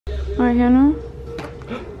Alright, Hannah.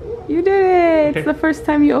 You did it! It's the first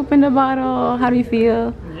time you opened a bottle. How do you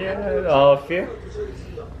feel? Yeah, feel?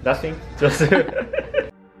 Nothing. Just...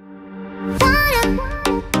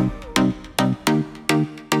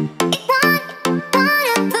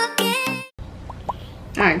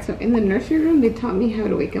 Alright, so in the nursery room, they taught me how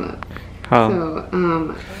to wake him up. How?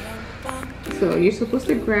 So you're supposed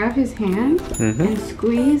to grab his hand and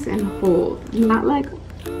squeeze and hold. Not like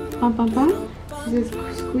bum bum bum. Just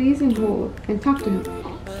squeeze and hold and talk to him.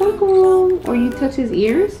 Or you touch his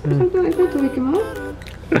ears or something like that to wake him up.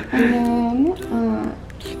 And then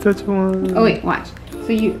oh wait, watch.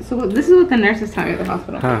 So this is what the nurses tell me at the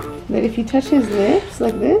hospital. That if you touch his lips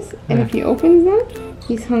like this and if he opens them,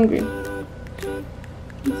 he's hungry.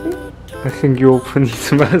 You see? I think you open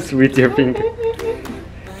his mouth with your finger.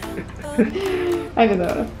 I don't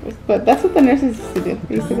know, but that's what the nurses used to do.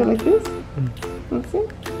 They used to go like this. That's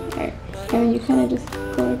it. Alright. And then you kind of just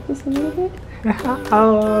go like this a little bit.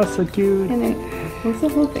 Oh, so cute. And then, what's the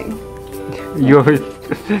whole thing?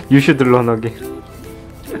 You should learn again.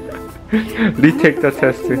 Retake the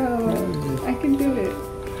test. No, I can do it.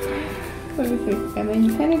 Let me see. And then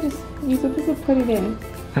you kind of just, you're supposed to put it in.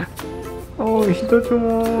 Oh, 진짜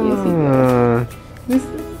좋아. Yes,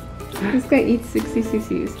 this guy eats 60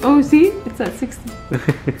 cc's. Oh, see? It's at 60.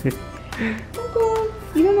 Dangkong,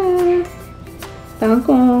 일어나.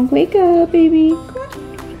 Dangkong, wake up, baby. Come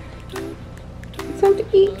on. It's time to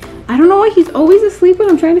eat. I don't know why he's always asleep when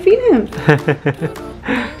I'm trying to feed him.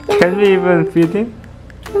 Can we even feed him?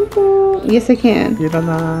 Dangkong. Yes, I can.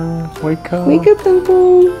 일어나. Wake up. Wake up,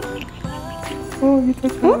 Dangkong. Oh, 진짜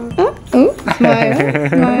좋아. Smile,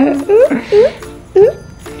 smile.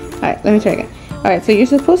 Alright, let me try again. Alright, so you're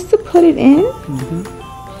supposed to put it in.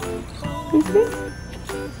 Okay.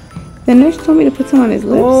 The nurse told me to put some on his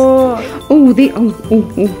lips. Oh,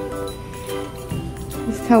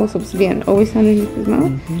 This is how it's supposed to be on. Always underneath his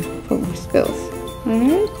mouth for spills.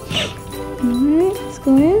 Alright. Alright, let's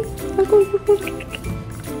go in.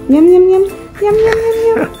 Yum, yum, yum. Yum, yum, yum,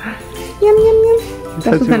 yum. Yum, yum, yum.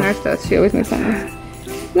 That's what the nurse does. She always makes that noise.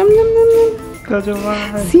 Yum, yum, yum, yum.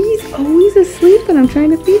 See, he's always asleep when I'm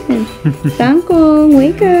trying to feed him. Dangkong,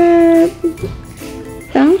 wake up.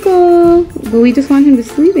 Dangkong. But we just want him to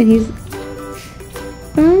sleep and he's...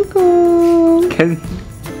 Dangkong.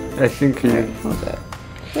 I think he... Right, hold up.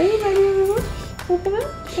 Ready? Open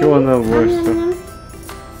up. He wanna wash them.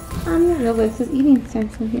 No, but it's his eating time,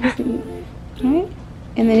 so he has to eat. Alright?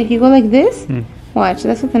 And then if you go like this, watch,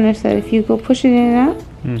 that's what the nurse said. If you go push it in and out,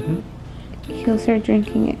 he'll start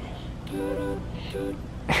drinking it.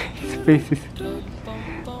 His face is...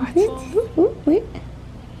 Oh, wait.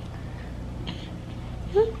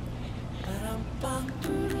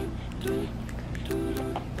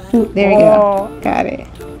 Ooh, there we go. Got it.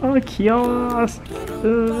 Oh, 귀여워.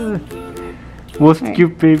 Most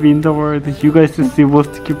cute baby in the world. You guys should see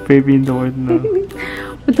most cute baby in the world now.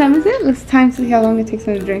 What time is it? Let's time see how long it takes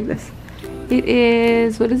him to drink this. It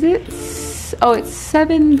is, what is it? Oh, it's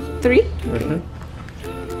 7:03.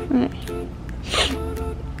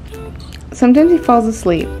 Sometimes he falls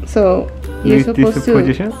asleep, so you're supposed to...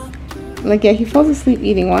 Position? Like, yeah, he falls asleep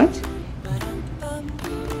eating. Watch.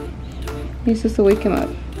 You're supposed to wake him up.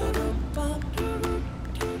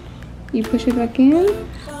 You push it back in,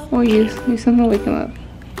 or you somehow wake him up.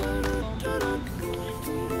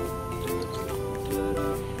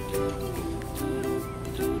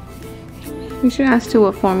 We should ask too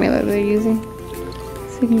what formula they're using,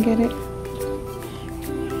 so you can get it.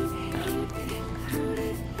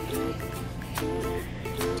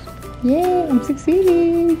 Yay, I'm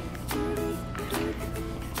succeeding.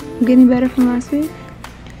 I'm getting better from last week.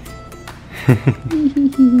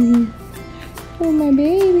 Oh, my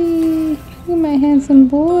baby. Oh, my handsome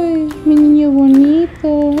boy. Mi niño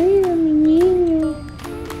bonito. Ay, mi niño.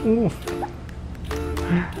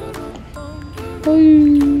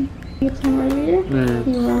 Ay. You song earlier?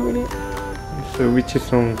 You remembered it? So which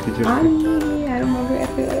song did you sing? I don't remember. I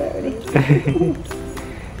forgot already.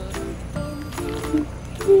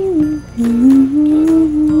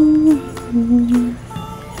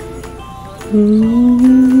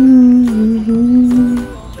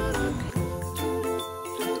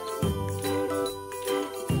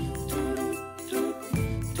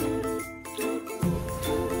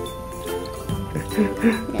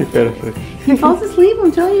 He falls asleep,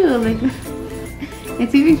 I'm telling you. Like,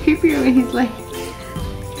 it's even creepier when he's like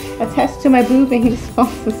attached to my boob and he just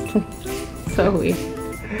falls asleep. So weird.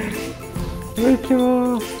 Wake him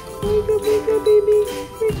up. Wake up, baby.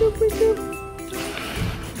 Wake up, wake up.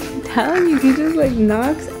 I'm telling you, he just like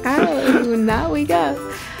knocks out. He would not wake up.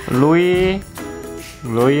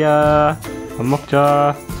 로이야, 밥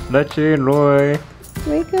먹자. Leche, Roy.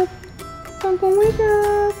 Wake up. Uncle, wake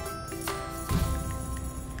up.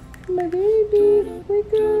 My baby,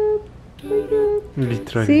 wake up. Wake up.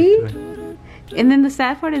 Literally. See? Literally. And then the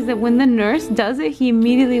sad part is that when the nurse does it, he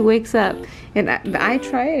immediately wakes up. And I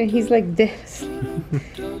try it and he's like dead asleep.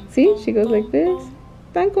 See? She goes like this.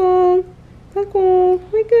 Uncle, Uncle,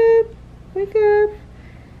 wake up. Wake up.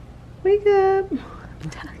 Wake up.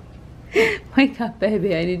 Wake up,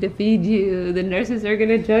 baby. I need to feed you. The nurses are going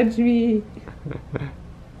to judge me.